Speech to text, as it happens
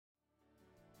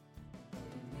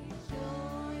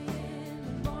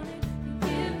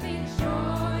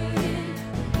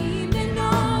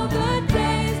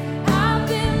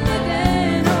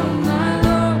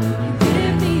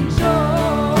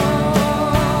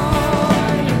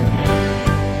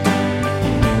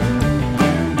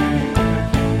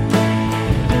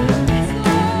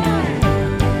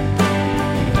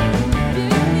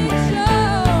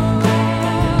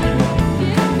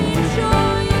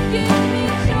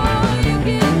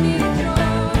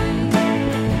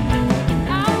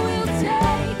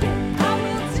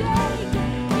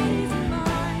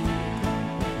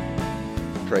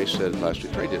said last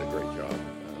week, Trey did a great job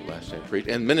last time.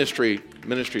 And ministry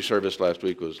service last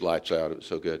week was lights out. It was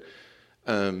so good.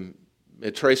 And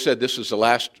Trey said this is the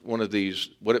last one of these,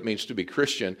 what it means to be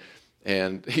Christian.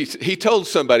 And he told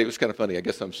somebody, it was kind of funny, I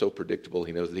guess I'm so predictable,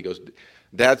 he knows that. He goes,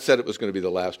 Dad said it was going to be the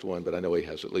last one, but I know he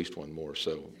has at least one more.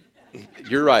 So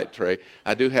you're right, Trey.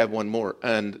 I do have one more,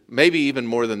 and maybe even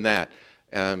more than that.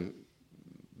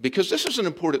 Because this is an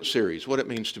important series, what it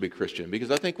means to be Christian.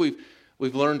 Because I think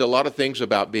we've learned a lot of things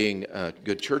about being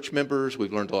good church members.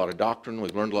 We've learned a lot of doctrine.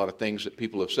 We've learned a lot of things that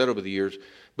people have said over the years.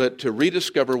 But to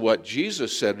rediscover what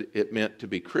Jesus said it meant to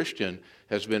be Christian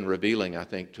has been revealing, I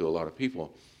think, to a lot of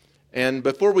people. And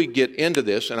before we get into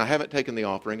this, and I haven't taken the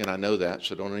offering, and I know that,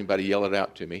 so don't anybody yell it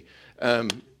out to me.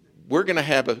 We're going to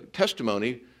have a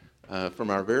testimony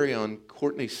from our very own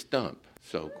Courtney Stump.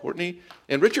 So Courtney,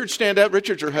 and Richard, stand up.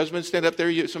 Richard's her husband. Stand up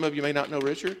there. Some of you may not know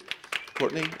Richard.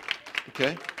 Courtney,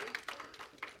 okay.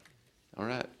 All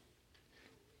right.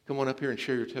 Come on up here and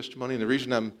share your testimony. And the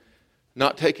reason I'm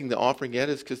not taking the offering yet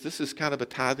is because this is kind of a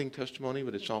tithing testimony,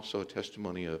 but it's also a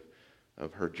testimony of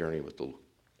her journey with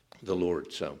the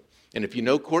Lord. So, and if you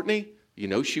know Courtney, you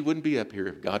know she wouldn't be up here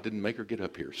if God didn't make her get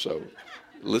up here. So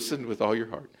listen with all your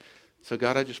heart. So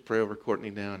God, I just pray over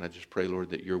Courtney now, and I just pray, Lord,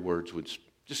 that your words would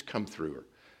just come through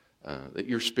her, that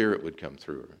your spirit would come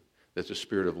through her, that the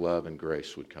spirit of love and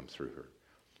grace would come through her.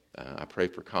 I pray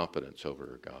for confidence over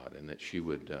her, God, and that she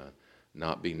would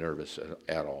not be nervous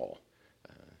at all.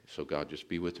 So God, just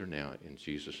be with her now in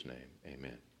Jesus' name.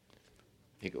 Amen.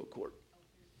 Here you go, Court.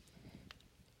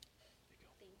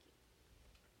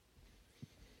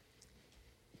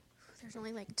 There's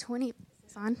only like 20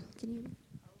 on. Can you?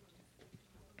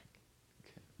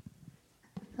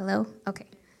 Hello? Okay.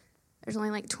 There's only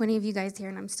like 20 of you guys here,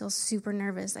 and I'm still super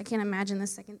nervous. I can't imagine the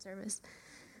second service.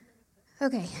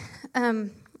 Okay.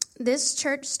 This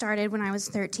church started when I was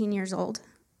 13 years old,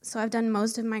 so I've done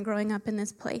most of my growing up in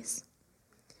this place.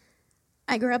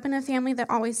 I grew up in a family that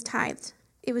always tithed.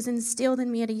 It was instilled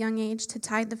in me at a young age to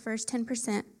tithe the first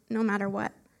 10%, no matter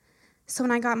what. So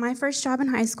when I got my first job in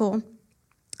high school,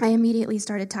 I immediately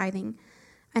started tithing.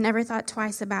 I never thought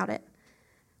twice about it.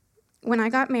 When I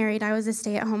got married, I was a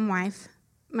stay-at-home wife.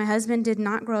 My husband did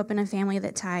not grow up in a family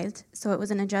that tithed, so it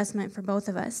was an adjustment for both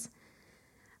of us.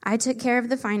 I took care of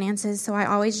the finances, so I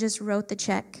always just wrote the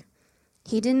check.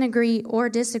 He didn't agree or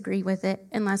disagree with it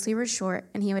unless we were short,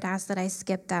 and he would ask that I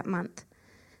skip that month.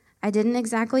 I didn't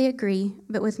exactly agree,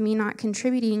 but with me not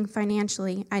contributing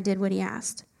financially, I did what he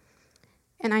asked.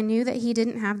 And I knew that he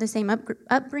didn't have the same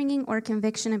upbringing or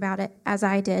conviction about it as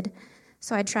I did,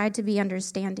 so I tried to be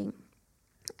understanding.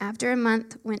 After a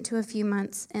month, went to a few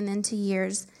months, and then to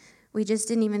years, we just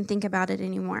didn't even think about it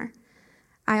anymore.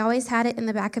 I always had it in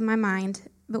the back of my mind,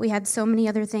 but we had so many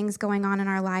other things going on in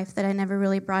our life that I never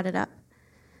really brought it up.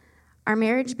 Our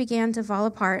marriage began to fall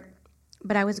apart,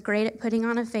 but I was great at putting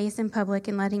on a face in public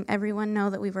and letting everyone know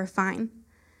that we were fine.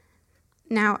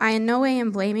 Now, I in no way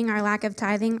am blaming our lack of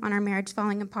tithing on our marriage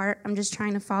falling apart. I'm just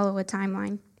trying to follow a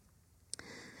timeline.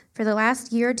 For the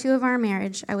last year or two of our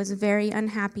marriage, I was very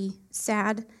unhappy,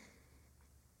 sad,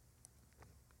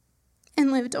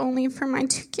 and lived only for my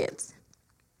 2 kids.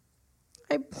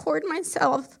 I poured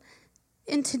myself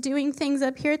into doing things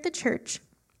up here at the church.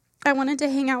 I wanted to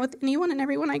hang out with anyone and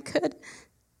everyone I could,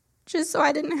 just so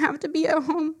I didn't have to be at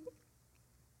home.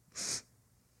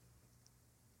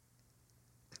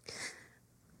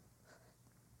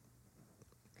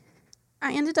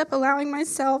 I ended up allowing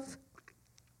myself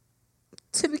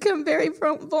to become very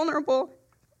vulnerable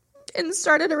and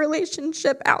started a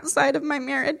relationship outside of my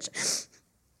marriage.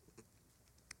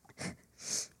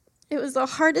 It was the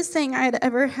hardest thing I had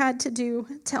ever had to do,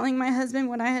 telling my husband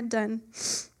what I had done.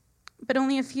 But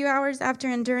only a few hours after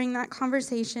enduring that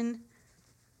conversation,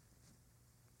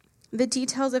 the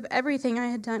details of everything I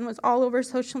had done was all over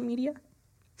social media.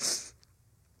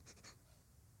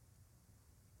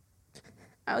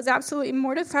 I was absolutely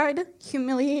mortified,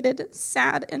 humiliated,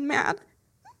 sad, and mad.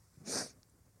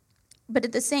 But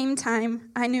at the same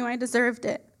time, I knew I deserved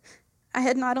it. I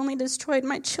had not only destroyed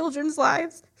my children's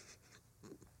lives,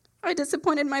 I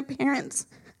disappointed my parents,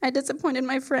 I disappointed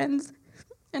my friends,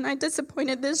 and I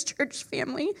disappointed this church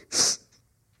family.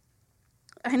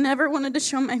 I never wanted to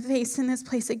show my face in this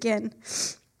place again.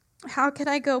 How could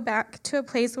I go back to a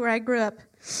place where I grew up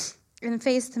and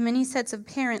face the many sets of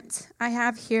parents I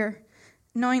have here,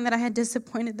 knowing that I had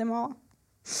disappointed them all?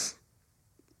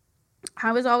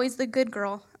 I was always the good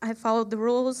girl. I followed the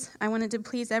rules. I wanted to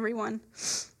please everyone.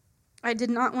 I did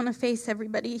not want to face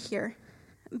everybody here.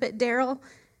 But Daryl,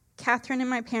 Catherine, and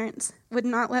my parents would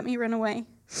not let me run away.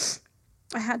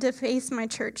 I had to face my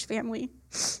church family.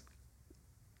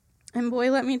 And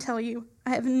boy, let me tell you,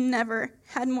 I have never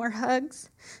had more hugs,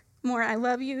 more I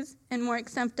love yous, and more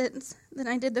acceptance than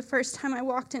I did the first time I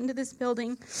walked into this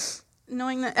building,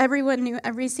 knowing that everyone knew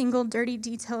every single dirty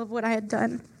detail of what I had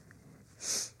done.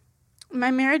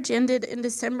 My marriage ended in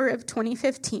December of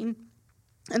 2015,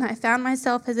 and I found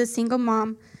myself as a single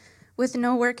mom with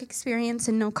no work experience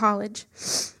and no college.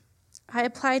 I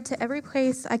applied to every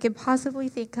place I could possibly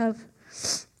think of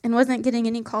and wasn't getting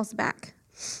any calls back.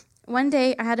 One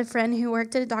day, I had a friend who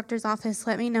worked at a doctor's office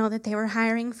let me know that they were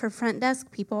hiring for front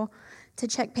desk people to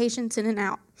check patients in and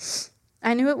out.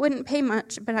 I knew it wouldn't pay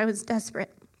much, but I was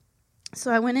desperate.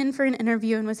 So I went in for an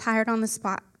interview and was hired on the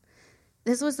spot.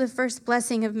 This was the first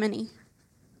blessing of many.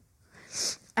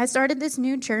 I started this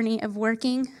new journey of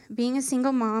working, being a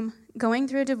single mom, going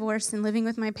through a divorce, and living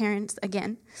with my parents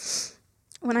again.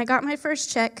 When I got my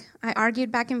first check, I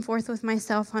argued back and forth with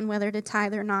myself on whether to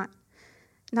tithe or not.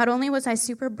 Not only was I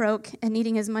super broke and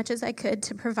needing as much as I could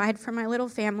to provide for my little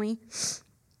family,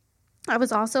 I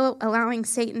was also allowing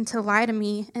Satan to lie to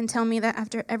me and tell me that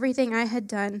after everything I had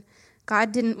done,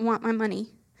 God didn't want my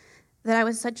money, that I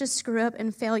was such a screw-up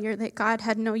and failure that God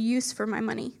had no use for my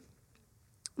money,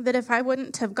 that if I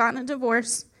wouldn't have gotten a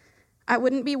divorce, I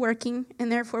wouldn't be working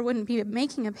and therefore wouldn't be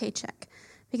making a paycheck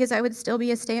because I would still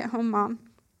be a stay-at-home mom.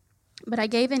 But I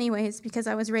gave anyways because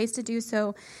I was raised to do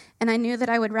so, and I knew that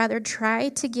I would rather try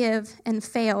to give and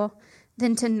fail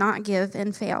than to not give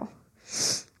and fail.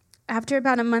 After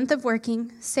about a month of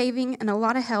working, saving, and a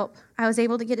lot of help, I was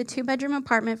able to get a 2-bedroom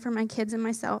apartment for my kids and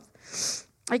myself.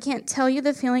 I can't tell you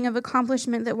the feeling of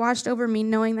accomplishment that washed over me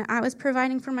knowing that I was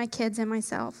providing for my kids and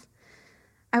myself.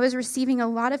 I was receiving a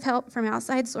lot of help from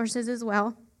outside sources as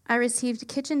well. I received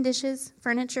kitchen dishes,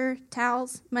 furniture,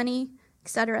 towels, money,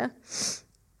 etc.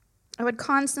 I would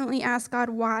constantly ask God,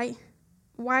 why?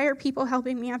 Why are people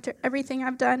helping me after everything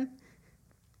I've done?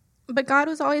 But God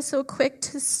was always so quick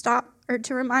to stop or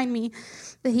to remind me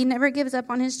that he never gives up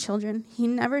on his children. He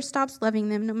never stops loving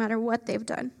them no matter what they've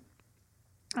done.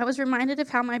 I was reminded of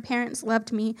how my parents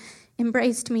loved me,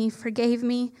 embraced me, forgave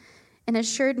me, and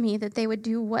assured me that they would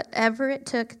do whatever it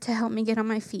took to help me get on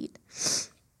my feet.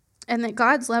 And that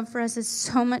God's love for us is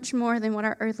so much more than what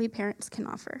our earthly parents can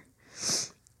offer.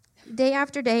 Day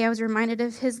after day, I was reminded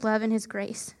of his love and his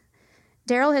grace.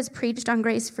 Daryl has preached on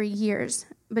grace for years,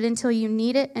 but until you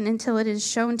need it and until it is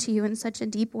shown to you in such a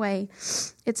deep way,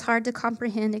 it's hard to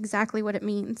comprehend exactly what it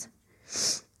means.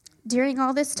 During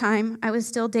all this time, I was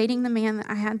still dating the man that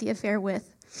I had the affair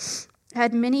with. I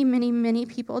had many, many, many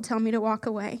people tell me to walk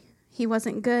away. He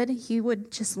wasn't good. He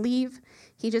would just leave.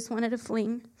 He just wanted a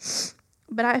fling.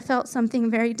 But I felt something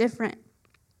very different.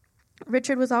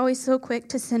 Richard was always so quick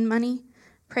to send money,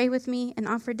 pray with me, and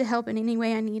offered to help in any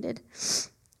way I needed.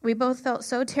 We both felt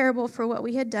so terrible for what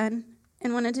we had done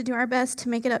and wanted to do our best to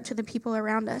make it up to the people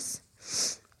around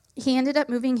us. He ended up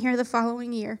moving here the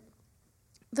following year.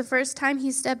 The first time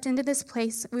he stepped into this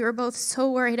place, we were both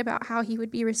so worried about how he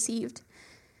would be received.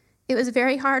 It was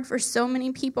very hard for so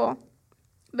many people,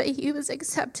 but he was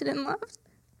accepted and loved.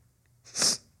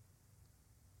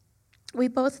 We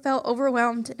both felt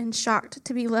overwhelmed and shocked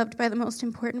to be loved by the most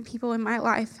important people in my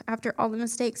life after all the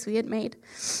mistakes we had made.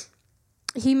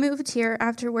 He moved here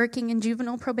after working in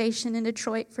juvenile probation in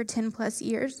Detroit for 10 plus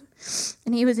years,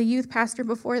 and he was a youth pastor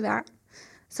before that.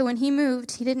 So when he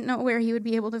moved, he didn't know where he would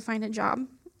be able to find a job.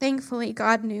 Thankfully,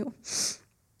 God knew.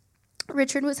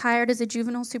 Richard was hired as a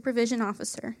juvenile supervision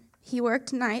officer. He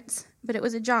worked nights, but it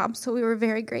was a job, so we were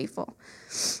very grateful.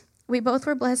 We both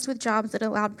were blessed with jobs that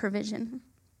allowed provision.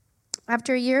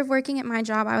 After a year of working at my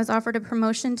job, I was offered a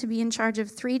promotion to be in charge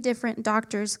of 3 different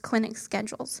doctors' clinic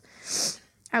schedules.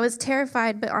 I was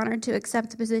terrified but honored to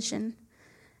accept the position.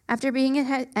 After being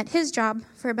at his job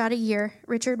for about a year,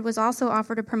 Richard was also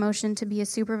offered a promotion to be a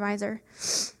supervisor.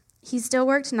 He still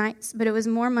worked nights, but it was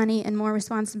more money and more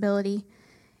responsibility.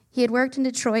 He had worked in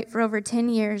Detroit for over 10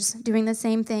 years, doing the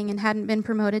same thing, and hadn't been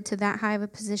promoted to that high of a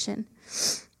position.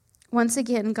 Once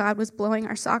again, God was blowing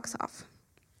our socks off.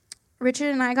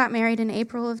 Richard and I got married in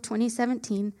April of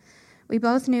 2017. We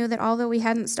both knew that although we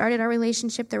hadn't started our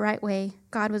relationship the right way,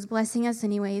 God was blessing us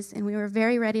anyways, and we were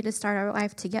very ready to start our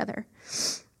life together.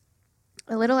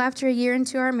 A little after a year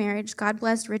into our marriage, God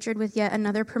blessed Richard with yet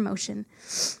another promotion.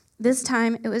 This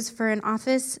time, it was for an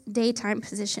office daytime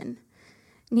position.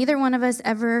 Neither one of us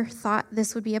ever thought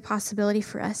this would be a possibility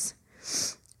for us.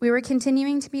 We were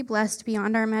continuing to be blessed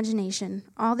beyond our imagination.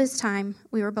 All this time,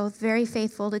 we were both very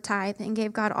faithful to tithe and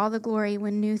gave God all the glory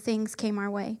when new things came our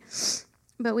way.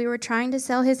 But we were trying to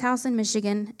sell his house in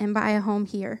Michigan and buy a home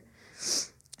here.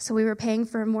 So we were paying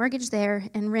for a mortgage there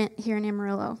and rent here in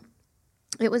Amarillo.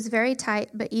 It was very tight,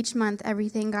 but each month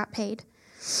everything got paid.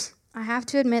 I have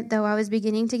to admit, though, I was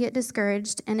beginning to get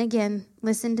discouraged and again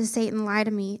listened to Satan lie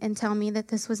to me and tell me that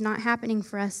this was not happening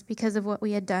for us because of what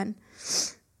we had done.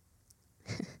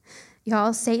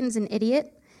 Y'all, Satan's an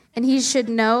idiot, and he should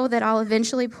know that I'll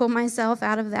eventually pull myself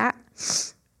out of that.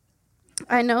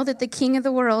 I know that the king of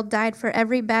the world died for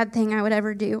every bad thing I would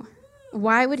ever do.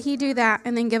 Why would he do that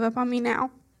and then give up on me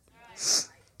now?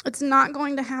 It's not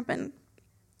going to happen.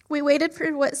 We waited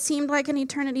for what seemed like an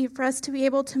eternity for us to be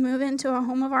able to move into a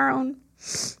home of our own.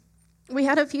 We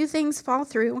had a few things fall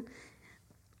through,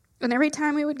 and every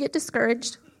time we would get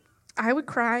discouraged, I would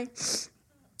cry,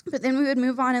 but then we would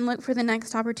move on and look for the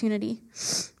next opportunity.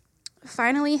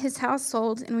 Finally, his house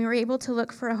sold, and we were able to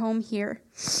look for a home here.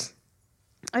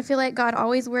 I feel like God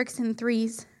always works in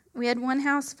threes. We had one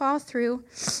house fall through,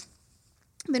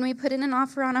 then we put in an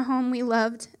offer on a home we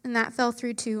loved, and that fell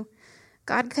through too.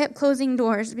 God kept closing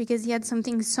doors because he had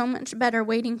something so much better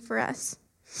waiting for us.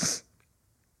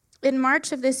 In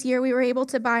March of this year, we were able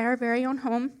to buy our very own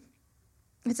home.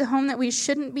 It's a home that we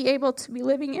shouldn't be able to be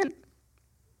living in.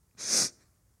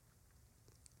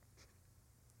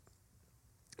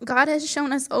 God has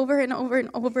shown us over and over and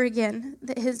over again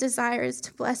that his desire is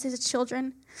to bless his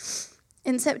children.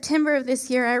 In September of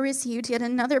this year, I received yet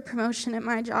another promotion at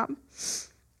my job.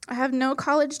 I have no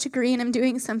college degree, and I'm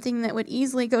doing something that would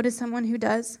easily go to someone who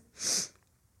does.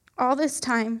 All this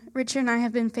time, Richard and I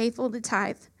have been faithful to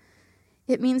tithe.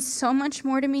 It means so much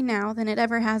more to me now than it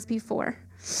ever has before.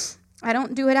 I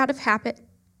don't do it out of habit.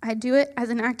 I do it as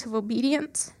an act of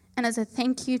obedience and as a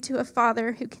thank you to a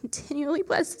Father who continually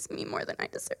blesses me more than I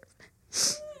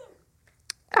deserve.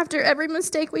 After every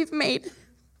mistake we've made,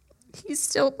 he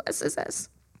still blesses us.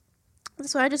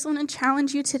 So I just want to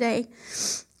challenge you today.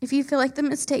 If you feel like the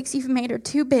mistakes you've made are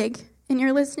too big and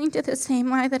you're listening to the same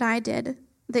lie that I did,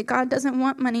 that God doesn't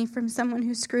want money from someone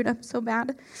who screwed up so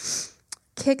bad,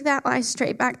 kick that lie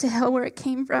straight back to hell where it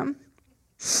came from.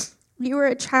 You are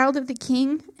a child of the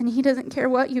King, and he doesn't care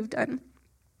what you've done.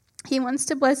 He wants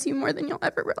to bless you more than you'll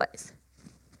ever realize.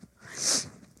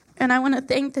 And I want to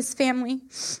thank this family.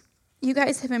 You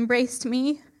guys have embraced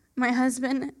me, my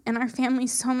husband, and our family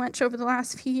so much over the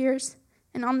last few years,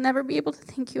 and I'll never be able to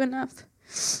thank you enough.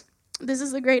 This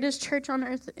is the greatest church on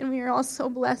earth, and we are all so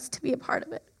blessed to be a part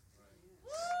of it.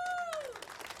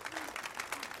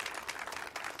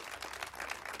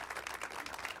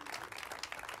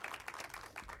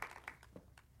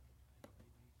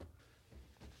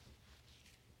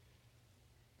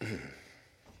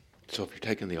 So if you're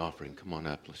taking the offering, come on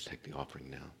up. Let's take the offering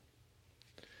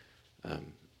now.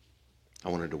 I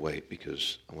wanted to wait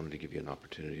because I wanted to give you an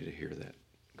opportunity to hear that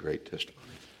great testimony.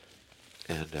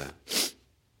 And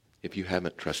if you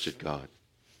haven't trusted God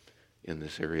in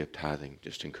this area of tithing,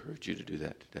 just encourage you to do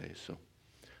that today. So,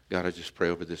 God, I just pray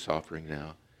over this offering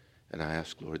now, and I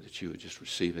ask, Lord, that you would just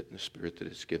receive it in the spirit that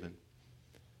it's given.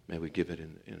 May we give it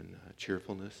in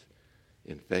cheerfulness,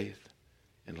 in faith,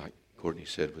 and like Courtney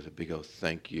said, with a big oath,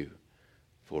 thank you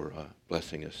for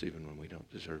blessing us even when we don't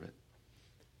deserve it.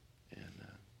 And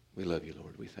we love you,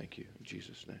 Lord. We thank you. In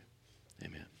Jesus' name,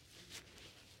 amen.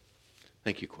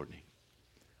 Thank you, Courtney.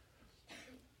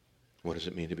 What does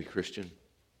it mean to be Christian?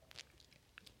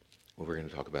 Well, we're going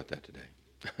to talk about that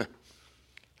today.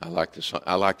 I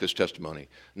like this testimony,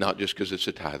 not just because it's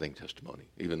a tithing testimony,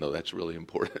 even though that's really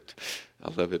important. I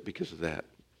love it because of that.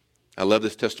 I love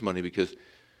this testimony because,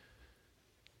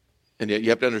 and yet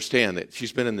you have to understand that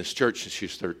she's been in this church since she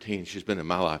was 13. She's been in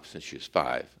my life since she was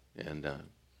 5, and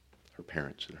her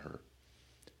parents and her.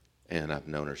 And I've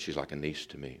known her. She's like a niece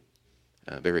to me,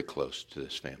 very close to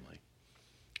this family.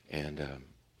 And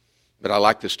but I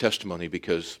like this testimony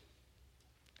because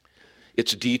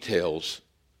it's details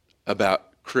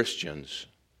about Christians,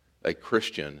 a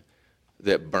Christian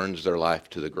that burns their life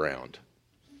to the ground.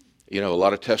 You know, a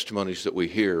lot of testimonies that we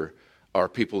hear are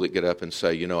people that get up and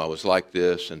say, you know, I was like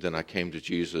this, and then I came to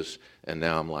Jesus, and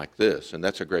now I'm like this. And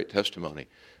that's a great testimony,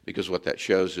 because what that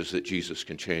shows is that Jesus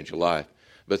can change a life.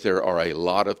 But there are a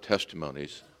lot of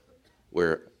testimonies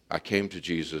where I came to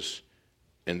Jesus,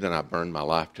 and then I burned my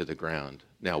life to the ground.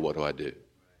 Now what do I do?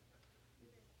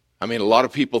 I mean, a lot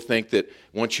of people think that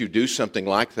once you do something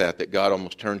like that, that God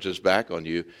almost turns his back on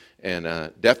you, and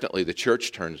definitely the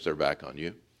church turns their back on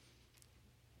you.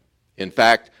 In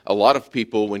fact, a lot of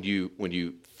people, when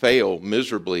you fail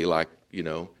miserably, like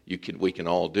we can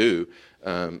all do,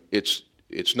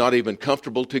 it's not even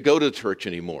comfortable to go to church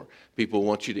anymore. People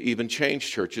want you to even change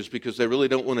churches because they really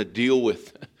don't want to deal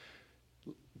with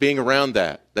being around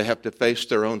that. They have to face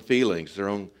their own feelings, their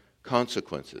own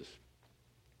consequences.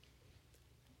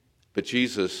 But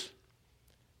Jesus,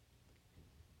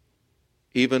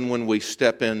 even when we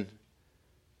step in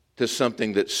to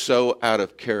something that's so out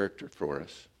of character for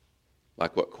us,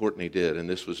 like what Courtney did, and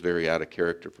this was very out of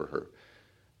character for her.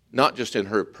 Not just in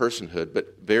her personhood,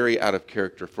 but very out of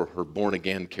character for her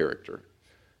born-again character.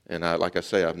 And like I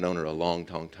say, I've known her a long,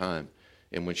 long time.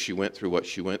 And when she went through what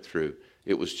she went through,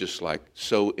 it was just like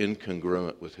so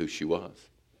incongruent with who she was.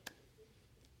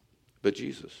 But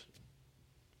Jesus,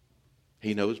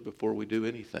 He knows before we do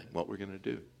anything what we're going to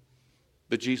do.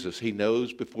 But Jesus, He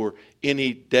knows before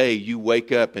any day you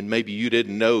wake up and maybe you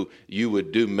didn't know you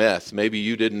would do meth. Maybe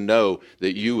you didn't know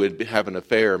that you would have an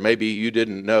affair. Maybe you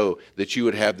didn't know that you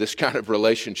would have this kind of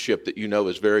relationship that you know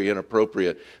is very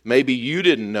inappropriate. Maybe you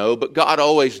didn't know, but God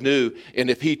always knew. And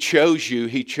if He chose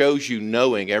you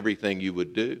knowing everything you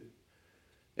would do.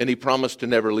 And He promised to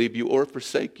never leave you or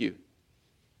forsake you.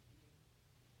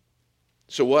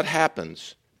 So what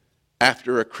happens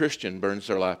after a Christian burns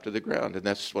their life to the ground? And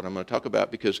that's what I'm going to talk about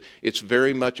because it's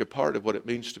very much a part of what it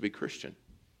means to be Christian.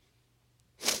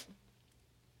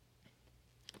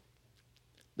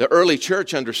 The early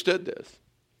church understood this.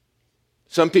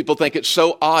 Some people think it's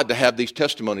so odd to have these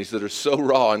testimonies that are so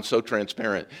raw and so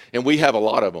transparent. And we have a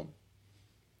lot of them.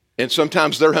 And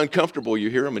sometimes they're uncomfortable. You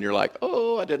hear them and you're like,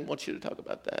 oh, I didn't want you to talk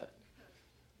about that.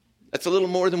 That's a little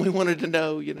more than we wanted to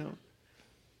know, you know.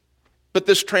 But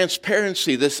this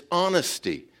transparency, this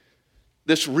honesty,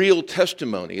 this real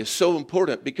testimony is so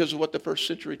important because of what the first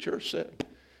century church said.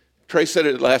 Trey said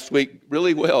it last week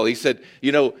really well. He said,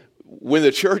 you know, when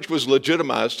the church was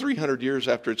legitimized 300 years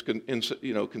after its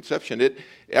conception,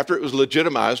 after it was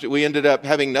legitimized, we ended up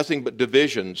having nothing but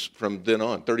divisions from then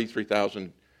on,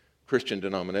 33,000 Christian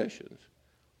denominations.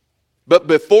 But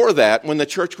before that, when the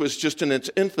church was just in its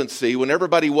infancy, when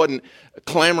everybody wasn't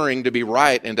clamoring to be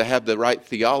right and to have the right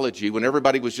theology, when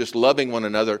everybody was just loving one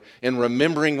another and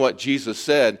remembering what Jesus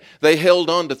said, they held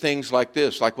on to things like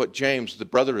this, like what James, the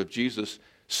brother of Jesus,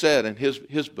 said in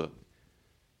his book.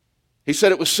 He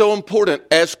said it was so important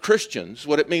as Christians,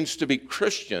 what it means to be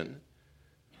Christian,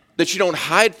 that you don't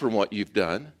hide from what you've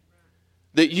done,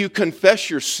 that you confess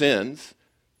your sins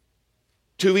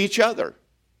to each other.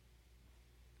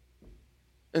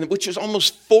 And which is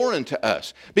almost foreign to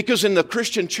us. Because in the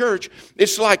Christian church,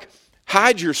 it's like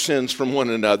hide your sins from one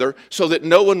another so that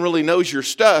no one really knows your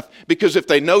stuff. Because if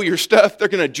they know your stuff, they're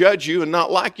going to judge you and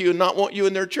not like you and not want you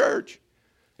in their church.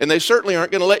 And they certainly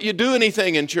aren't going to let you do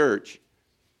anything in church.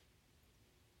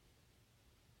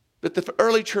 But the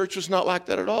early church was not like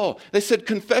that at all. They said,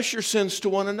 confess your sins to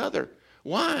one another.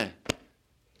 Why?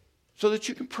 So that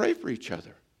you can pray for each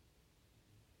other.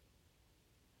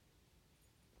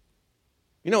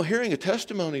 You know, hearing a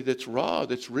testimony that's raw,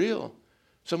 that's real,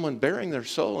 someone bearing their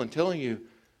soul and telling you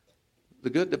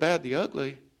the good, the bad, the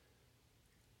ugly,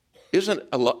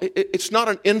 it's not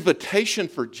an invitation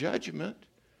for judgment.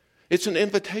 It's an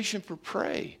invitation for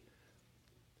pray.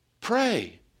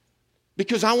 Pray.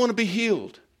 Because I want to be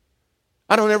healed.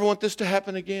 I don't ever want this to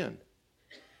happen again.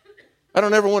 I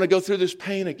don't ever want to go through this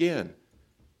pain again.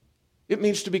 It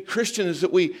means to be Christian is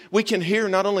that we can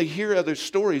not only hear other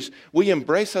stories, we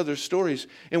embrace other stories,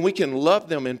 and we can love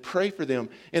them and pray for them,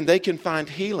 and they can find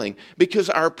healing because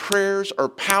our prayers are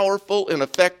powerful and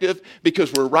effective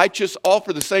because we're righteous, all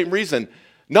for the same reason.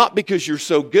 Not because you're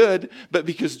so good, but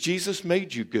because Jesus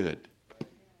made you good.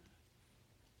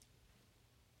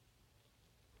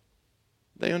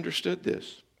 They understood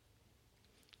this.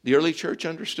 The early church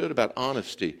understood about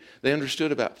honesty. They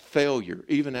understood about failure,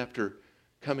 even after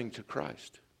coming to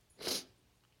Christ.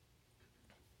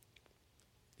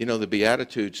 You know, the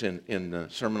Beatitudes in the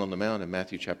Sermon on the Mount in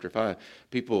Matthew chapter 5,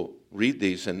 people read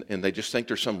these and they just think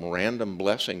there's some random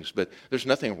blessings, but there's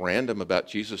nothing random about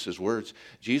Jesus' words.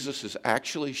 Jesus is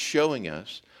actually showing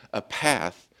us a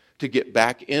path to get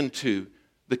back into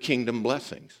the kingdom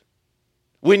blessings.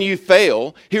 When you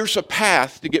fail, here's a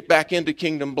path to get back into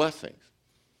kingdom blessings.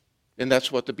 And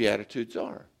that's what the Beatitudes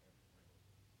are.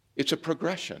 It's a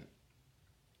progression.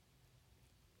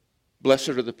 Blessed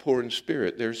are the poor in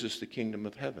spirit, theirs is the kingdom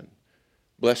of heaven.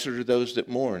 Blessed are those that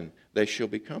mourn, they shall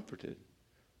be comforted.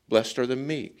 Blessed are the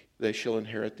meek, they shall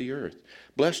inherit the earth.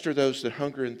 Blessed are those that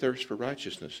hunger and thirst for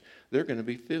righteousness, they're going to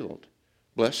be filled.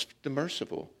 Blessed the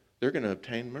merciful, they're going to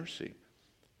obtain mercy.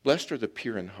 Blessed are the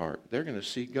pure in heart, they're going to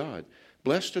see God.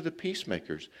 Blessed are the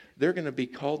peacemakers, they're going to be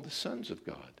called the sons of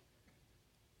God.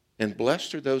 And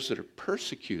blessed are those that are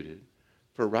persecuted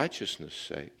for righteousness'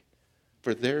 sake,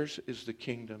 for theirs is the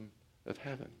kingdom of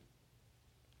heaven.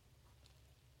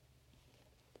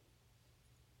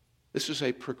 This is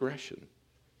a progression.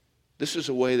 This is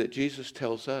a way that Jesus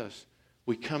tells us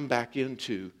we come back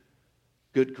into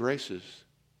good graces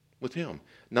with Him.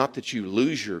 Not that you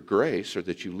lose your grace or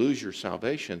that you lose your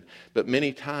salvation, but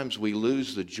many times we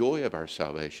lose the joy of our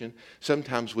salvation.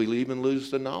 Sometimes we even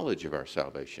lose the knowledge of our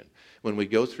salvation. When we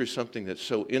go through something that's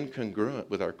so incongruent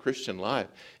with our Christian life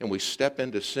and we step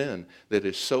into sin that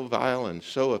is so vile and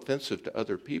so offensive to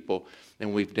other people,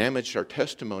 and we've damaged our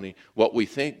testimony, what we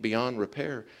think beyond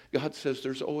repair, God says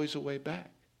there's always a way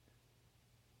back.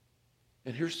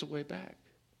 And here's the way back.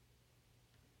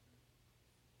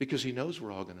 Because He knows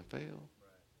we're all going to fail.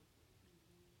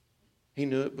 He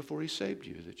knew it before He saved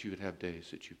you, that you would have days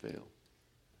that you fail.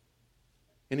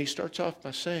 And He starts off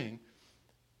by saying,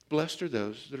 blessed are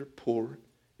those that are poor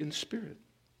in spirit.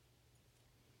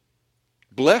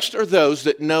 Blessed are those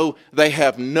that know they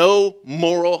have no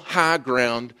moral high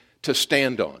ground to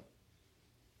stand on.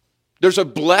 There's a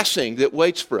blessing that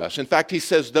waits for us. In fact, He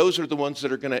says those are the ones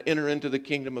that are going to enter into the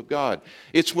kingdom of God.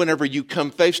 It's whenever you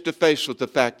come face to face with the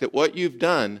fact that what you've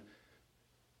done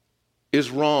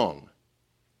is wrong.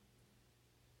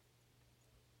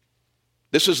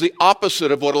 This is the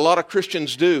opposite of what a lot of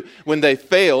Christians do when they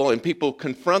fail and people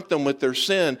confront them with their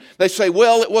sin. They say,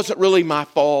 well, it wasn't really my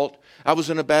fault. I was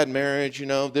in a bad marriage,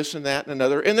 this and that and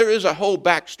another. And there is a whole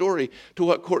backstory to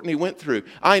what Courtney went through.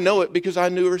 I know it because I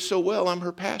knew her so well. I'm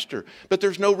her pastor. But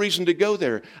there's no reason to go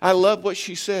there. I love what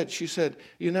she said. She said,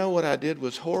 what I did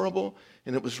was horrible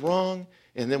and it was wrong.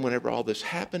 And then whenever all this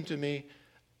happened to me,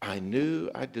 I knew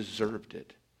I deserved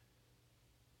it.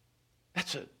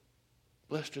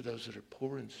 Blessed are those that are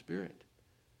poor in spirit.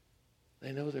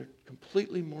 They know they're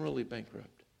completely morally bankrupt.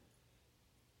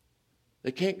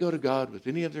 They can't go to God with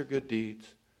any of their good deeds.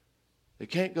 They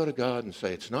can't go to God and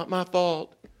say, it's not my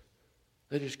fault.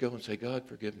 They just go and say, God,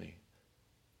 forgive me.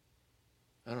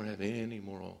 I don't have any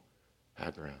moral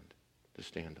high ground to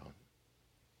stand on.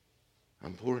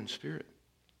 I'm poor in spirit.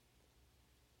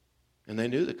 And they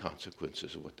knew the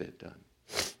consequences of what they had done.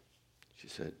 She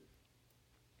said,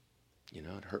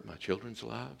 it hurt my children's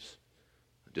lives.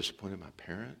 I disappointed my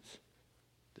parents.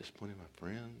 Disappointed my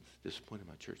friends. Disappointed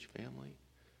my church family.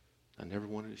 I never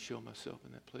wanted to show myself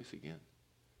in that place again.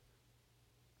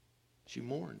 She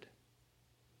mourned.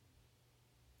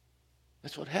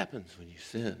 That's what happens when you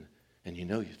sin and you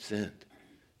know you've sinned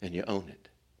and you own it.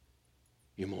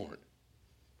 You mourn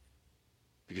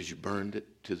because you burned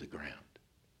it to the ground.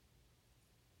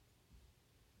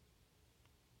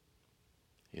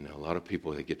 A lot of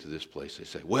people, they get to this place, they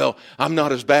say, well, I'm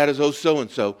not as bad as oh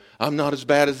so-and-so. I'm not as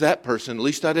bad as that person. At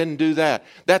least I didn't do that.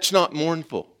 That's not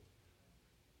mournful.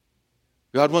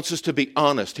 God wants us to be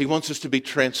honest. He wants us to be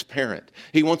transparent.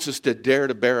 He wants us to dare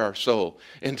to bare our soul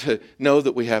and to know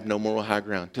that we have no moral high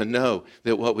ground, to know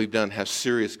that what we've done has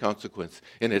serious consequence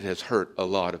and it has hurt a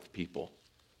lot of people.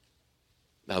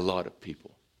 A lot of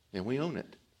people. And we own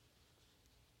it.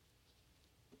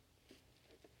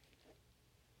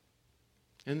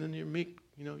 And then you're meek,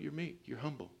 you're meek, you're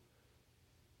humble.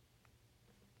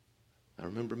 I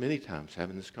remember many times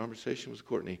having this conversation with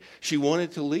Courtney. She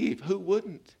wanted to leave. Who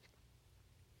wouldn't?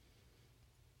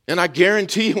 And I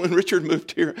guarantee you when Richard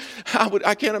moved here,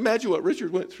 I can't imagine what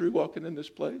Richard went through walking in this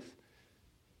place.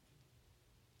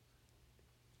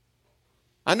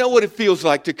 I know what it feels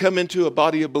like to come into a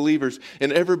body of believers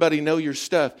and everybody know your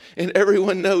stuff and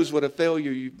everyone knows what a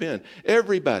failure you've been.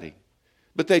 Everybody.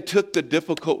 But they took the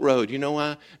difficult road. You know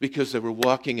why? Because they were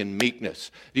walking in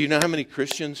meekness. Do you know how many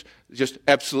Christians just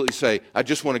absolutely say, I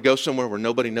just want to go somewhere where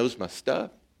nobody knows my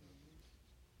stuff?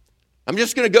 I'm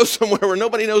just going to go somewhere where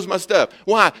nobody knows my stuff.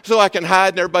 Why? So I can hide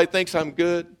and everybody thinks I'm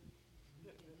good.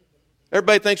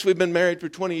 Everybody thinks we've been married for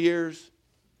 20 years.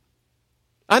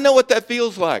 I know what that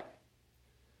feels like.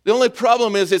 The only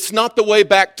problem is it's not the way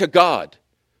back to God.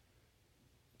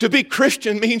 To be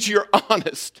Christian means you're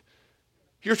honest.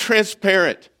 You're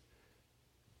transparent.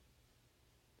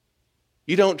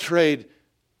 You don't trade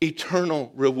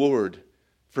eternal reward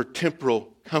for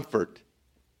temporal comfort.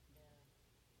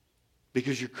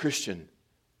 Because you're Christian.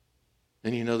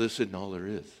 And you know this isn't all there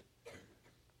is.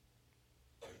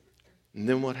 And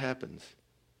then what happens?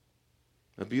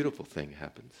 A beautiful thing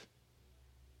happens.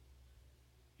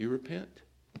 You repent.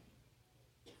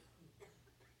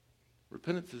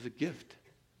 Repentance is a gift.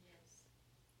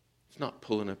 It's not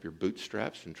pulling up your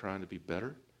bootstraps and trying to be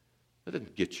better. That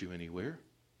doesn't get you anywhere.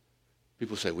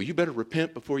 People say, well, you better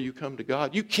repent before you come to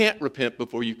God. You can't repent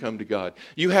before you come to God.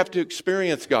 You have to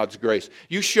experience God's grace.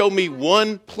 You show me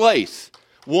one place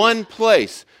where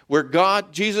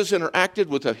Jesus interacted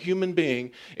with a human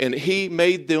being and He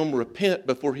made them repent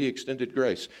before He extended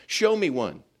grace. Show me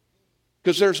one.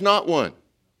 Because there's not one.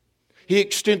 He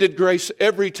extended grace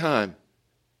every time.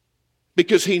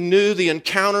 Because He knew the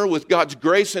encounter with God's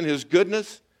grace and His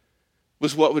goodness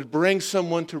was what would bring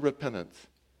someone to repentance.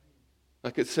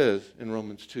 like it says in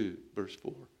Romans 2, verse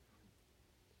 4.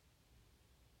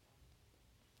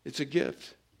 It's a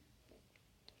gift.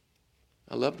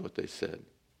 I loved what they said.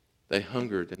 They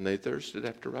hungered and they thirsted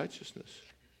after righteousness.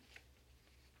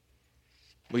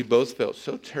 We both felt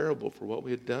so terrible for what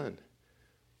we had done,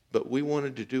 but we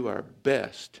wanted to do our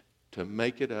best to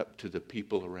make it up to the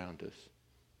people around us.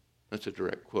 That's a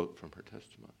direct quote from her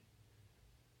testimony.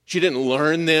 She didn't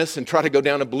learn this and try to go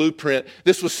down a blueprint.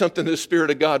 This was something the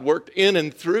Spirit of God worked in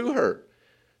and through her.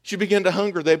 She began to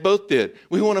hunger. They both did.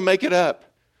 We want to make it up.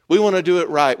 We want to do it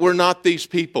right. We're not these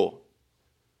people.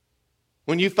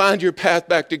 When you find your path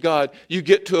back to God, you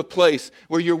get to a place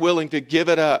where you're willing to give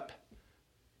it up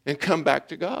and come back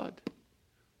to God.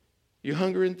 You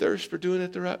hunger and thirst for doing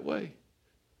it the right way.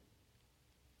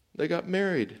 They got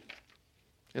married.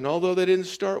 And although they didn't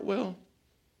start well,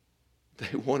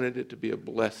 they wanted it to be a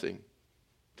blessing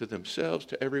to themselves,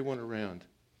 to everyone around.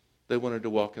 They wanted to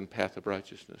walk in the path of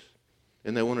righteousness.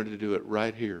 And they wanted to do it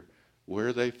right here,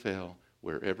 where they fell,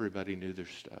 where everybody knew their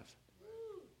stuff.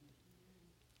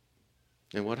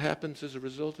 And what happens as a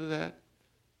result of that?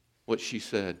 What she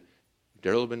said,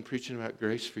 Daryl had been preaching about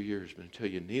grace for years, but until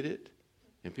you need it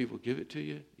and people give it to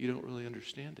you, you don't really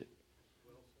understand it.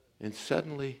 And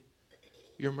suddenly,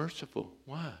 you're merciful.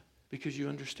 Why? Because you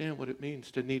understand what it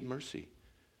means to need mercy.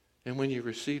 And when you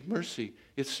receive mercy,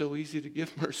 it's so easy to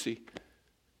give mercy.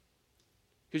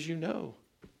 Because you know.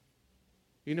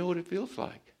 You know what it feels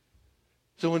like.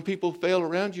 So when people fail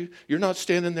around you, you're not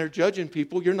standing there judging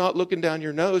people. You're not looking down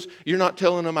your nose. You're not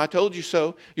telling them, I told you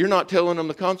so. You're not telling them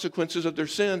the consequences of their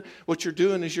sin. What you're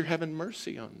doing is you're having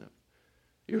mercy on them.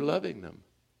 You're loving them.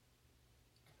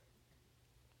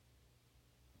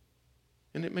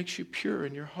 And it makes you pure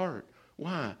in your heart.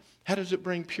 Why? How does it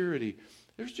bring purity?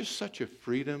 There's just such a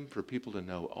freedom for people to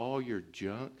know all your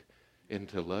junk and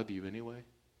to love you anyway.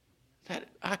 That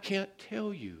I can't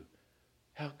tell you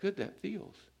how good that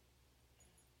feels.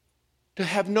 To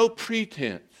have no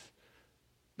pretense.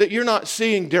 That you're not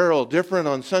seeing Daryl different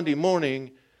on Sunday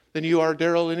morning than you are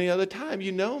Daryl any other time.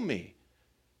 You know me.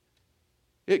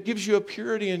 It gives you a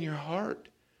purity in your heart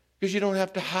because you don't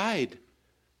have to hide.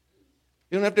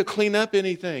 You don't have to clean up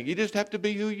anything. You just have to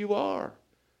be who you are.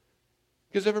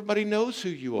 Because everybody knows who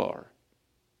you are.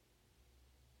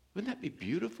 Wouldn't that be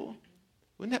beautiful?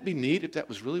 Wouldn't that be neat if that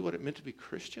was really what it meant to be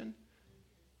Christian?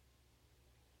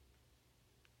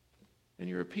 And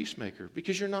you're a peacemaker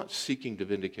because you're not seeking to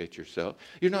vindicate yourself.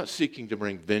 You're not seeking to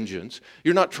bring vengeance.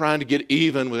 You're not trying to get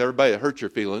even with everybody that hurt your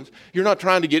feelings. You're not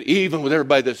trying to get even with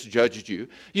everybody that's judged you.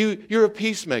 You're a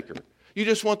peacemaker. You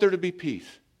just want there to be peace.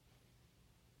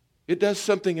 It does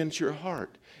something into your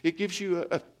heart. It gives you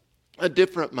a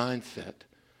different mindset.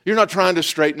 You're not trying to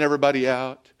straighten everybody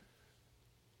out.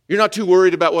 You're not too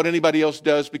worried about what anybody else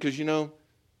does because you know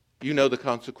the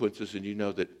consequences and you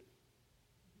know that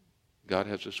God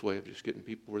has this way of just getting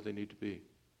people where they need to be.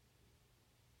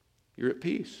 You're at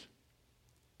peace.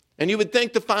 And you would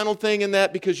think the final thing in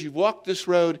that, because you've walked this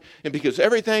road and because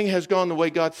everything has gone the way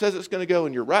God says it's going to go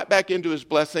and you're right back into His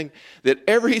blessing, that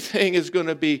everything is going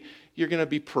to be, you're going to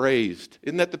be praised.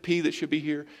 Isn't that the P that should be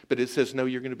here? But it says, no,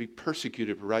 you're going to be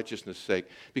persecuted for righteousness' sake.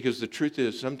 Because the truth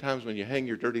is, sometimes when you hang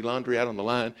your dirty laundry out on the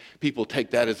line, people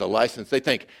take that as a license. They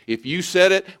think, if you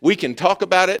said it, we can talk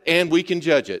about it and we can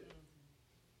judge it.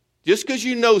 Just because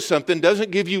you know something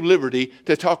doesn't give you liberty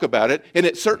to talk about it, and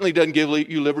it certainly doesn't give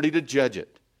you liberty to judge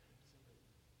it.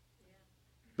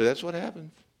 But that's what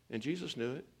happens. And Jesus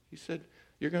knew it. He said,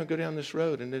 you're going to go down this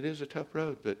road, and it is a tough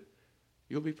road, but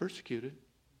you'll be persecuted.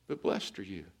 But blessed are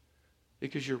you,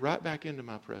 because you're right back into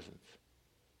my presence.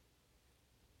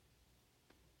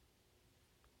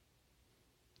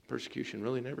 Persecution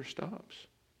really never stops.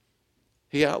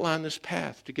 He outlined this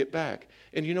path to get back.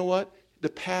 And you know what? The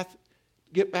path,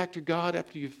 get back to God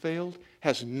after you've failed,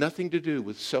 has nothing to do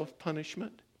with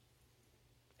self-punishment.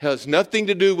 Has nothing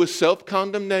to do with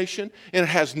self-condemnation, and it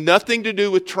has nothing to do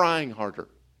with trying harder.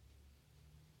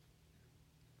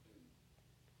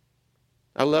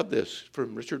 I love this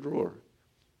from Richard Rohr,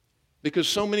 because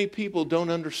so many people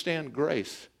don't understand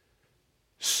grace.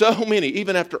 So many,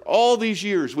 even after all these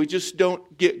years, we just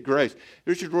don't get grace.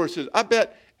 Richard Rohr says, I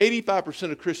bet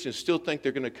 85% of Christians still think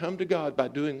they're going to come to God by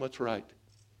doing what's right.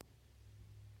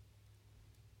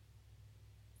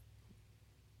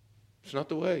 It's not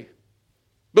the way.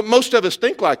 But most of us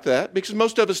think like that because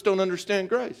most of us don't understand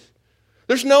grace.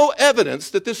 There's no evidence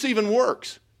that this even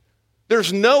works.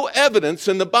 There's no evidence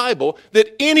in the Bible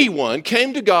that anyone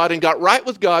came to God and got right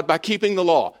with God by keeping the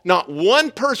law. Not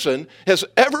one person has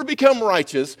ever become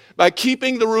righteous by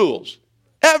keeping the rules.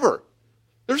 Ever.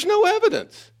 There's no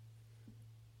evidence.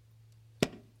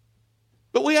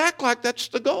 But we act like that's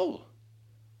the goal.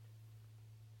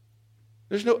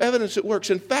 There's no evidence it works.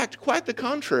 In fact, quite the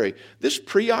contrary. This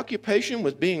preoccupation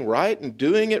with being right and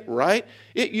doing it right,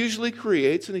 it usually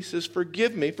creates, and he says,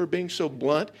 forgive me for being so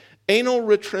blunt, anal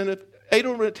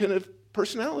retentive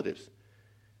personalities.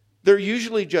 They're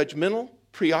usually judgmental,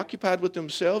 preoccupied with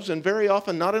themselves, and very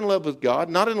often not in love with God,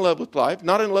 not in love with life,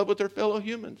 not in love with their fellow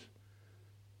humans.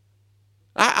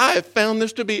 I have found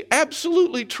this to be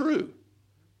absolutely true.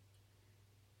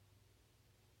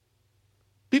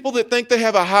 People that think they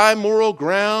have a high moral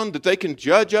ground that they can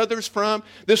judge others from,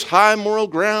 this high moral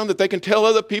ground that they can tell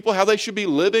other people how they should be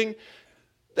living,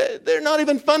 they're not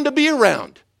even fun to be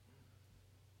around.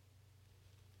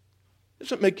 It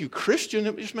doesn't make you Christian,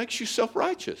 it just makes you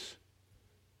self-righteous.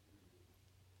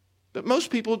 But most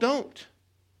people don't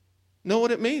know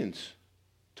what it means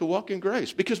to walk in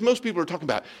grace. Because most people are talking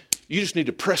about, you just need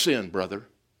to press in, brother.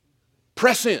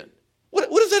 Press in. What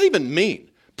does that even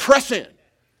mean? Press in.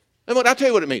 And I'll tell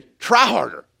you what it means. Try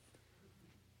harder.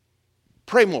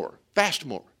 Pray more. Fast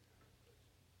more.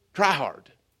 Try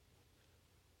hard.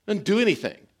 Doesn't do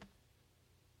anything.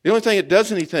 The only thing that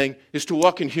does anything is to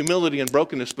walk in humility and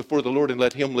brokenness before the Lord and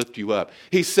let Him lift you up.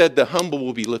 He said the humble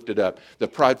will be lifted up. The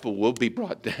prideful will be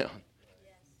brought down.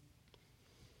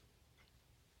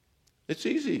 It's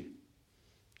easy.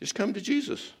 Just come to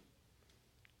Jesus.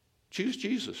 Choose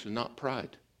Jesus and not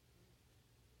pride.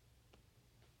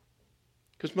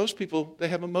 Because most people, they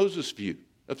have a Moses view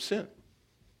of sin.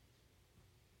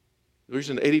 The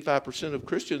reason 85% of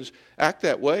Christians act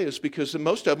that way is because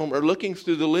most of them are looking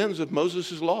through the lens of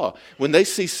Moses' law. When they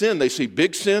see sin, they see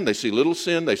big sin, they see little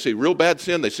sin, they see real bad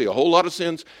sin, they see a whole lot of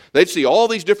sins. They see all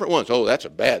these different ones. Oh, that's a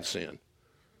bad sin.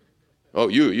 Oh,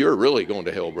 you're really going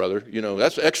to hell, brother. You know,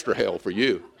 that's extra hell for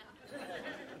you.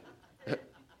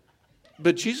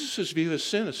 But Jesus' view of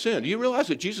sin is sin. Do you realize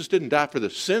that Jesus didn't die for the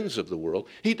sins of the world?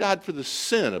 He died for the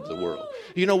sin of the world.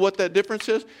 You know what that difference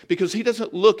is? Because He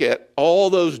doesn't look at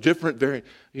all those different variants.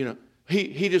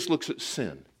 He just looks at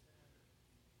sin.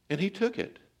 And He took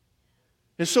it.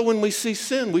 And so when we see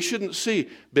sin, we shouldn't see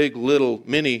big, little,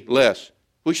 many, less.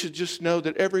 We should just know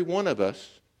that every one of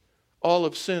us, all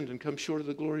have sinned and come short of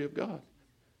the glory of God.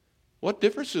 What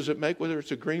difference does it make whether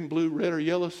it's a green, blue, red, or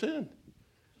yellow sin?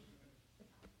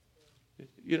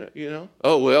 You know?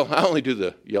 Oh, well, I only do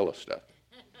the yellow stuff.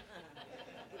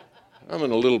 I'm in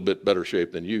a little bit better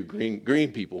shape than you,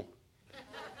 green people.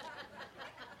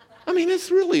 I mean,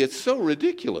 it's so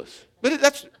ridiculous.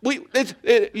 But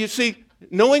you see,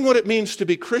 knowing what it means to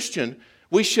be Christian,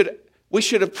 we should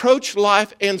approach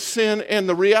life and sin and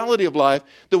the reality of life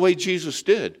the way Jesus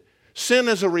did. Sin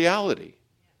is a reality.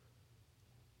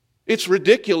 It's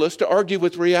ridiculous to argue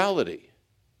with reality.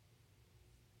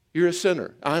 You're a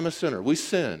sinner. I'm a sinner. We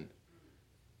sin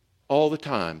all the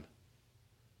time.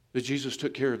 But Jesus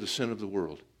took care of the sin of the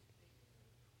world.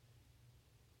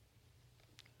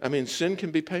 I mean, sin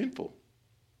can be painful.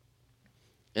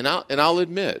 And I'll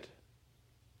admit,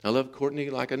 I love Courtney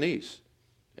like a niece.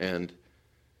 And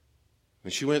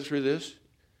when she went through this,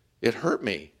 it hurt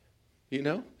me.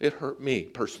 It hurt me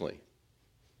personally.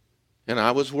 And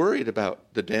I was worried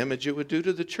about the damage it would do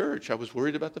to the church. I was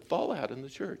worried about the fallout in the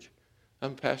church.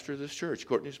 I'm a pastor of this church.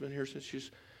 Courtney's been here since she's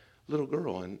a little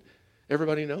girl, and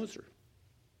everybody knows her.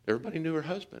 Everybody knew her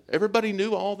husband. Everybody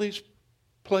knew all these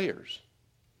players.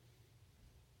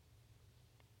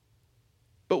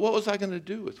 But what was I going to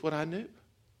do with what I knew?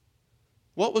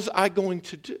 What was I going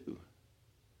to do?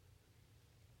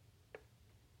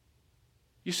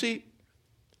 You see,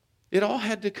 it all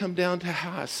had to come down to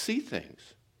how I see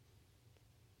things.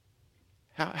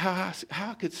 How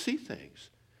I could see things.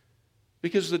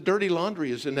 Because the dirty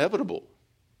laundry is inevitable.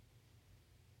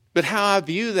 But how I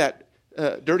view that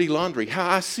dirty laundry, how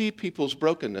I see people's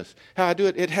brokenness, how I do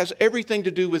it, it has everything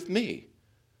to do with me.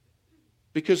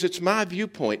 Because it's my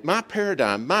viewpoint, my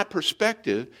paradigm, my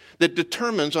perspective that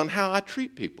determines on how I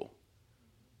treat people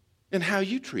and how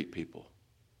you treat people.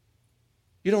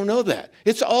 You don't know that.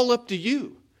 It's all up to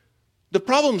you. The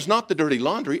problem's not the dirty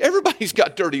laundry. Everybody's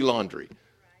got dirty laundry.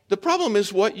 The problem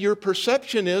is what your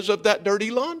perception is of that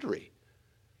dirty laundry.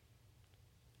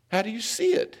 How do you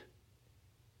see it?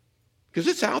 Because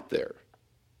it's out there.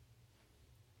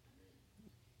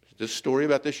 This story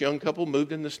about this young couple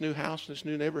moved in this new house, this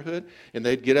new neighborhood, and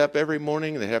they'd get up every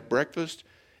morning and they'd have breakfast,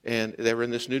 and they were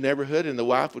in this new neighborhood, and the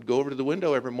wife would go over to the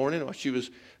window every morning while she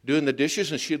was doing the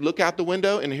dishes, and she'd look out the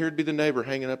window, and here'd be the neighbor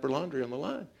hanging up her laundry on the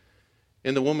line.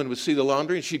 And the woman would see the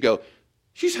laundry, and she'd go,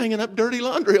 she's hanging up dirty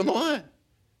laundry on the line.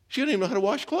 She didn't even know how to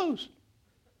wash clothes.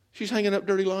 She's hanging up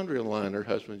dirty laundry on the line. Her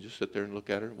husband would just sit there and look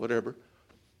at her, whatever.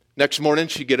 Next morning,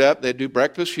 she'd get up. They'd do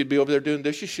breakfast. She'd be over there doing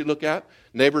dishes. She'd look out.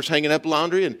 Neighbor's hanging up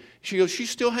laundry. And she goes, she's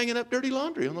still hanging up dirty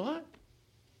laundry on the line.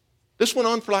 This went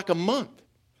on for like a month.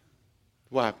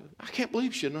 Wife, I can't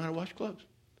believe she didn't know how to wash clothes.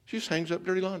 She just hangs up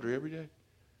dirty laundry every day.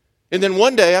 And then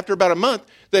one day, after about a month,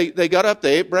 they got up,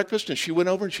 they ate breakfast, and she went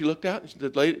over and she looked out, and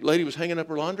the lady was hanging up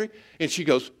her laundry, and she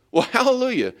goes, well,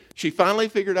 hallelujah. She finally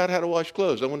figured out how to wash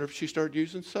clothes. I wonder if she started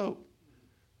using soap.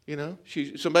 You know,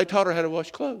 somebody taught her how to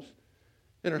wash clothes.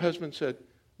 And her husband said,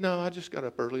 no, I just got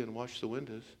up early and washed the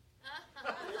windows.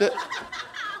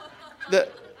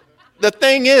 The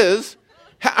thing is,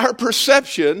 our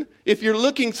perception, if you're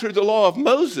looking through the law of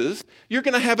Moses, you're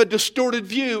going to have a distorted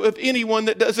view of anyone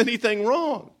that does anything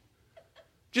wrong.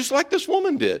 Just like this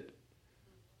woman did.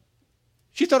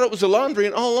 She thought it was the laundry,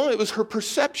 and all along it was her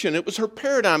perception. It was her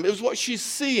paradigm. It was what she's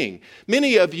seeing.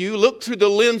 Many of you look through the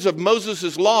lens of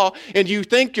Moses' law, and you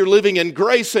think you're living in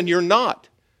grace, and you're not.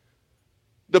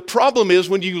 The problem is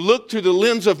when you look through the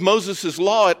lens of Moses'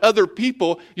 law at other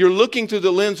people, you're looking through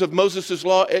the lens of Moses'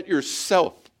 law at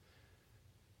yourself.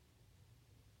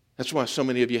 That's why so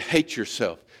many of you hate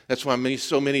yourself. That's why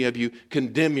so many of you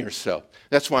condemn yourself.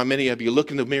 That's why many of you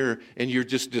look in the mirror and you're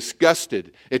just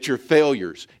disgusted at your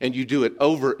failures. And you do it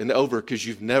over and over because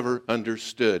you've never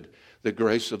understood the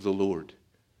grace of the Lord.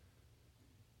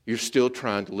 You're still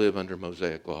trying to live under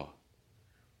Mosaic law.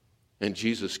 And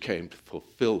Jesus came to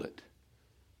fulfill it.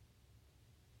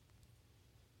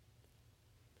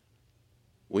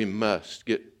 We must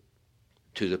get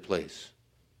to the place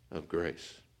of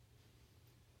grace.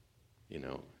 You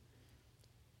know,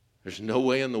 there's no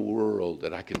way in the world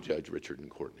that I can judge Richard and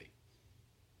Courtney.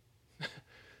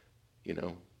 You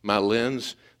know, my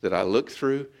lens that I look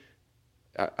through,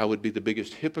 I would be the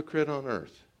biggest hypocrite on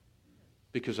earth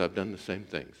because I've done the same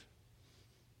things.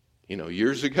 You know,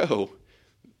 years ago,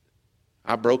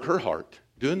 I broke her heart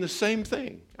doing the same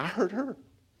thing. I hurt her.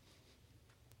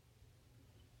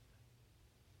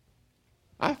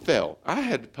 I fell. I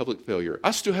had public failure.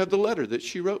 I still have the letter that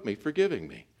she wrote me forgiving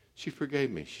me. She forgave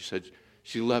me. She said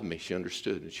she loved me. She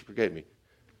understood, and she forgave me.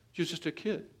 She was just a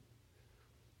kid.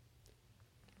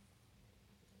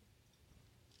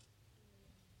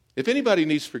 If anybody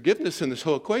needs forgiveness in this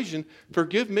whole equation,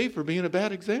 forgive me for being a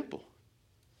bad example.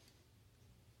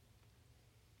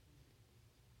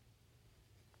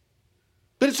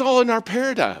 But it's all in our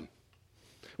paradigm.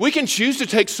 We can choose to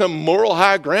take some moral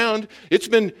high ground. It's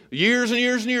been years and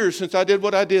years and years since I did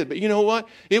what I did. But you know what?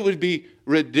 It would be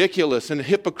ridiculous and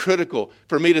hypocritical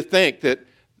for me to think that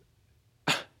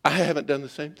I haven't done the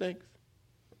same things.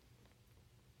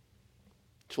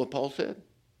 That's what Paul said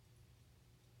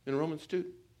in Romans 2.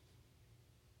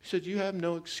 He said, you have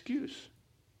no excuse.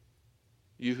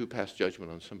 You who pass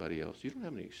judgment on somebody else, you don't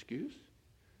have any excuse.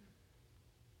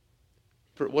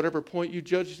 For at whatever point you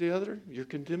judge the other, you're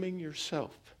condemning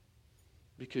yourself.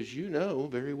 Because you know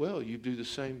very well you do the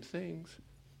same things.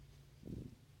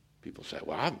 People say,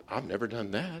 well, I've never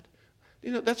done that.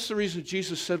 You know, that's the reason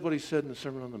Jesus said what he said in the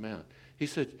Sermon on the Mount. He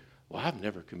said, well, I've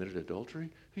never committed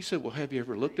adultery. He said, well, have you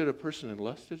ever looked at a person and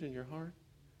lusted in your heart?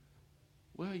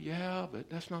 Well, yeah, but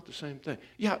that's not the same thing.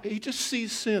 Yeah, he just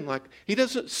sees sin like, he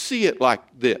doesn't see it like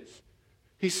this.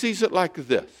 He sees it like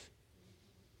this.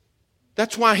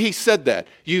 That's why he said that.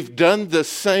 You've done the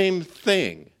same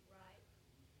thing.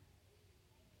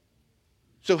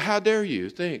 So how dare you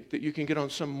think that you can get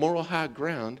on some moral high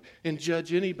ground and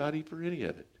judge anybody for any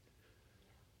of it?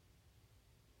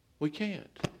 We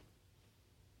can't.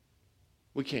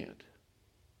 We can't.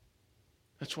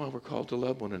 That's why we're called to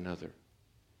love one another.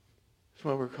 That's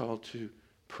why we're called to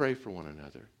pray for one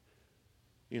another.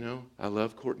 You know, I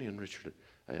love Courtney and Richard.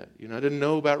 I didn't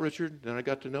know about Richard, then I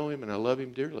got to know him, and I love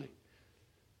him dearly.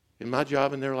 And my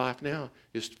job in their life now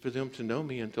is for them to know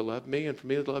me and to love me and for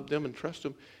me to love them and trust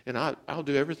them. And I'll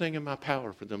do everything in my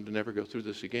power for them to never go through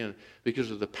this again because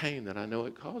of the pain that I know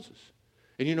it causes.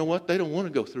 And you know what? They don't want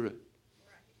to go through it.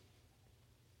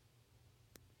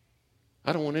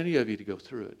 I don't want any of you to go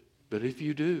through it. But if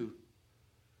you do,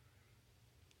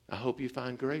 I hope you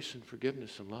find grace and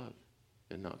forgiveness and love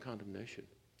and not condemnation.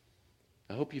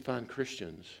 I hope you find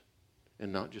Christians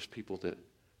and not just people that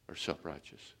are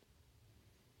self-righteous.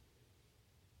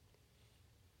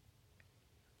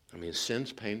 I mean,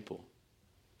 sin's painful.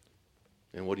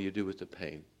 And what do you do with the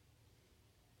pain?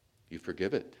 You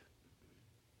forgive it.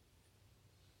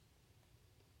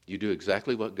 You do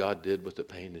exactly what God did with the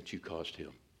pain that you caused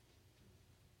him.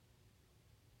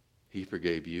 He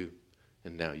forgave you,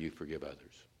 and now you forgive others.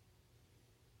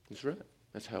 That's right.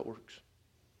 That's how it works.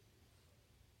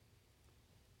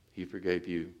 He forgave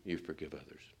you, you forgive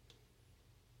others.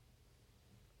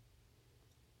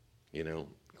 You know,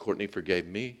 Courtney forgave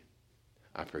me.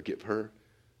 I forgive her.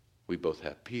 We both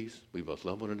have peace. We both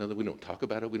love one another. We don't talk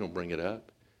about it. We don't bring it up.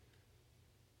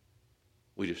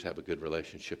 We just have a good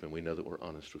relationship and we know that we're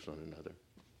honest with one another.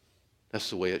 That's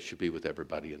the way it should be with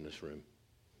everybody in this room.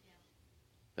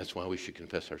 That's why we should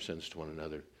confess our sins to one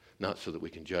another, not so that we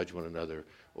can judge one another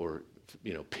or,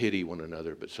 pity one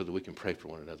another, but so that we can pray for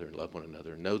one another and love one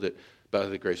another and know that by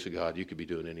the grace of God, you could be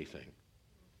doing anything.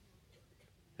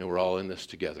 And we're all in this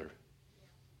together.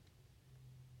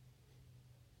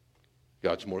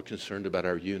 God's more concerned about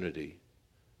our unity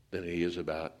than he is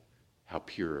about how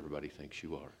pure everybody thinks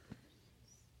you are.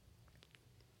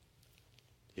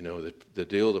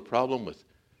 The problem with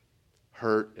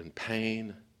hurt and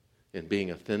pain and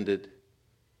being offended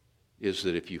is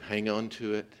that if you hang on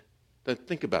to it, then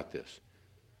think about this.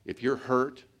 If you're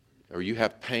hurt or you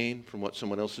have pain from what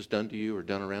someone else has done to you or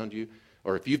done around you,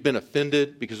 or if you've been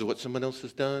offended because of what someone else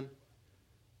has done,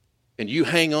 and you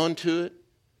hang on to it,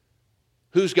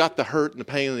 who's got the hurt and the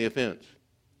pain and the offense?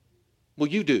 Well,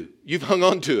 you do. You've hung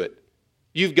on to it.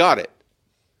 You've got it.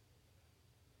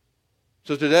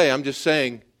 So today I'm just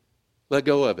saying, let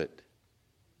go of it.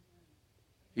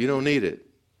 You don't need it.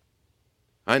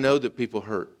 I know that people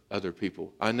hurt other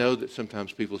people. I know that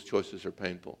sometimes people's choices are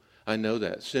painful. I know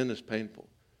that. Sin is painful.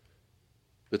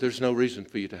 But there's no reason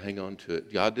for you to hang on to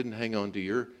it. God didn't hang on to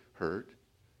your hurt.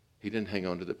 He didn't hang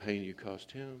on to the pain you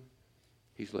caused him.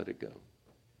 He's let it go.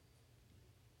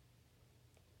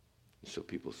 So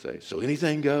people say, so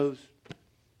anything goes?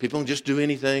 People don't just do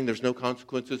anything. There's no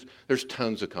consequences. There's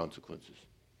tons of consequences.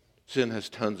 Sin has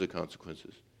tons of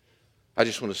consequences. I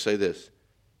just want to say this.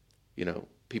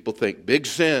 People think big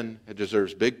sin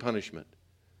deserves big punishment.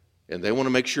 And they want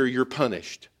to make sure you're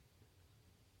punished.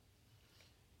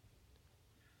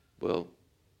 Well,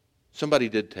 somebody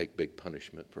did take big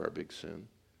punishment for our big sin.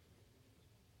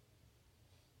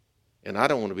 And I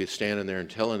don't want to be standing there and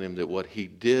telling him that what he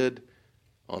did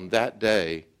on that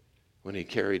day when he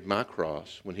carried my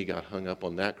cross, when he got hung up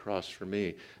on that cross for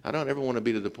me, I don't ever want to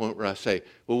be to the point where I say,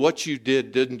 well, what you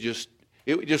did it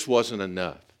just wasn't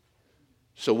enough.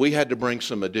 So we had to bring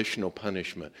some additional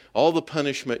punishment. All the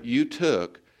punishment you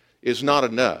took is not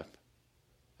enough.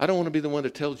 I don't want to be the one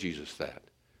to tell Jesus that.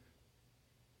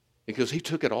 Because he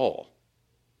took it all.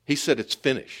 He said it's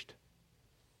finished.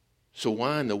 So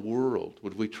why in the world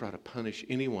would we try to punish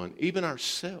anyone, even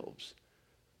ourselves,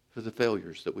 for the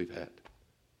failures that we've had?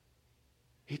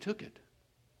 He took it.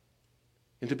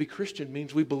 And to be Christian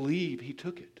means we believe he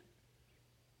took it.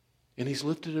 And he's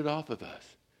lifted it off of us.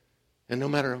 And no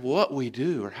matter what we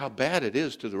do or how bad it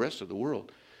is to the rest of the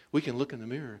world, we can look in the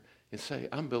mirror and say,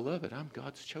 I'm beloved. I'm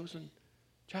God's chosen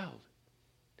child.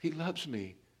 He loves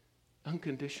me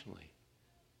unconditionally.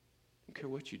 I don't care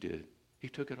what you did. He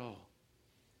took it all.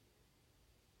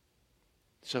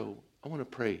 So I want to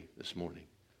pray this morning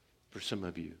for some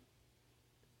of you.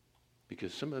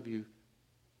 Because some of you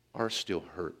are still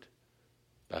hurt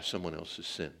by someone else's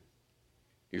sin.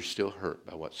 You're still hurt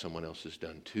by what someone else has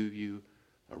done to you,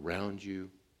 around you.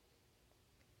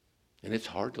 And it's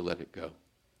hard to let it go.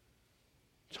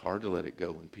 It's hard to let it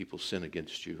go when people sin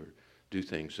against you or do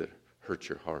things that hurt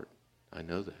your heart. I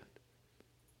know that.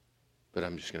 But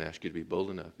I'm just going to ask you to be bold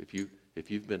enough. If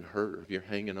you've been hurt, or if you're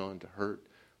hanging on to hurt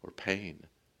or pain,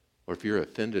 or if you're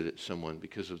offended at someone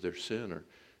because of their sin or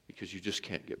because you just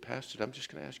can't get past it, I'm just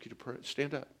going to ask you to pray.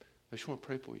 Stand up. I just want to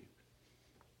pray for you.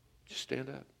 Just stand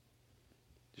up.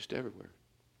 Just everywhere.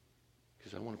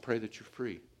 Because I want to pray that you're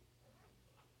free.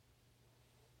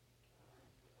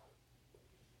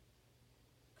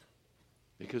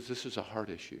 Because this is a heart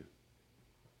issue.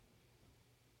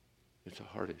 It's a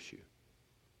heart issue.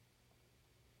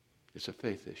 It's a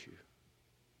faith issue.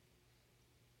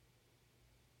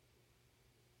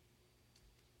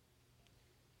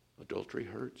 Adultery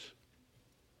hurts.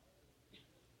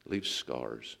 Leaves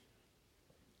scars.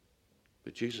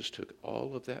 But Jesus took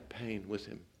all of that pain with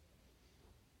him.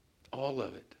 All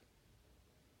of it.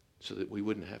 So that we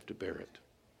wouldn't have to bear it.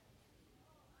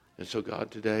 And so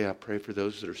God, today I pray for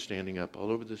those that are standing up all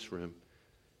over this room.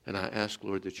 And I ask,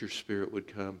 Lord, that your Spirit would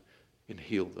come and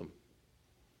heal them.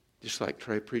 Just like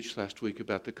Trey preached last week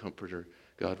about the Comforter,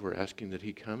 God, we're asking that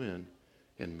he come in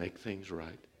and make things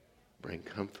right. Bring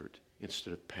comfort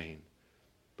instead of pain.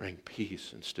 Bring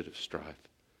peace instead of strife.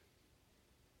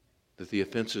 That the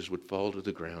offenses would fall to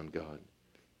the ground, God,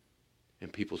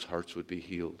 and people's hearts would be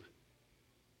healed.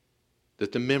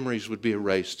 That the memories would be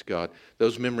erased, God.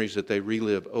 Those memories that they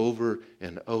relive over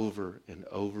and over and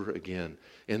over again.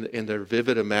 In their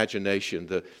vivid imagination,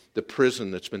 the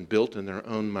prison that's been built in their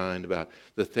own mind about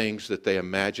the things that they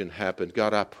imagine happened.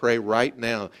 God, I pray right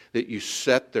now that you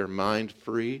set their mind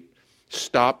free.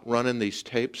 Stop running these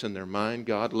tapes in their mind,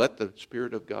 God. Let the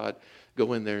Spirit of God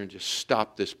go in there and just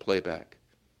stop this playback.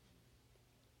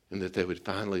 And that they would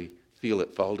finally feel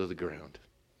it fall to the ground.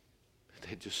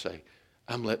 They'd just say,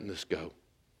 I'm letting this go.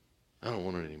 I don't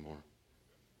want it anymore.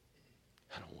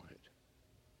 I don't want it.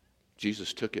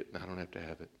 Jesus took it, and I don't have to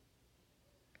have it.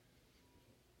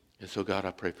 And so, God,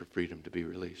 I pray for freedom to be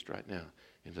released right now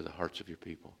into the hearts of your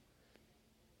people,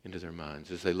 into their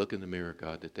minds. As they look in the mirror,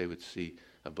 God, that they would see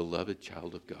a beloved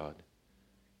child of God.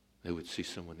 They would see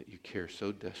someone that you care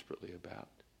so desperately about,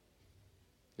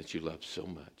 that you love so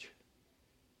much.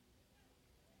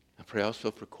 I pray also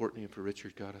for Courtney and for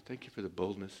Richard, God. I thank you for the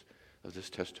boldness of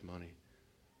this testimony,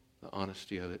 the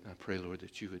honesty of it. And I pray, Lord,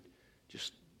 that you would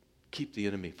just keep the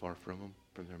enemy far from them,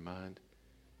 from their mind.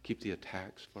 Keep the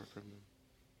attacks far from them.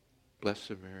 Bless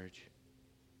their marriage.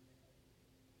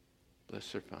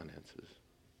 Bless their finances.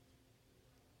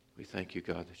 We thank you,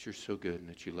 God, that you're so good and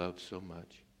that you love so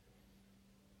much.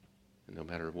 And no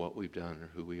matter what we've done or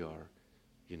who we are,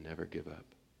 you never give up.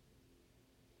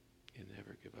 You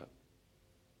never give up.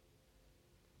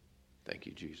 Thank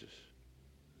you, Jesus.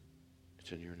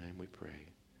 It's in your name we pray.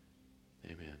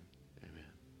 Amen. Amen.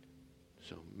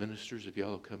 So, ministers, if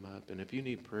y'all will come up, and if you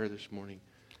need prayer this morning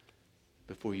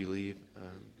before you leave,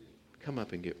 come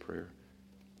up and get prayer.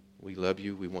 We love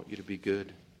you. We want you to be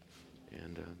good.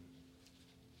 And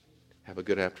have a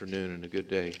good afternoon and a good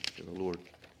day in the Lord.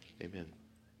 Amen.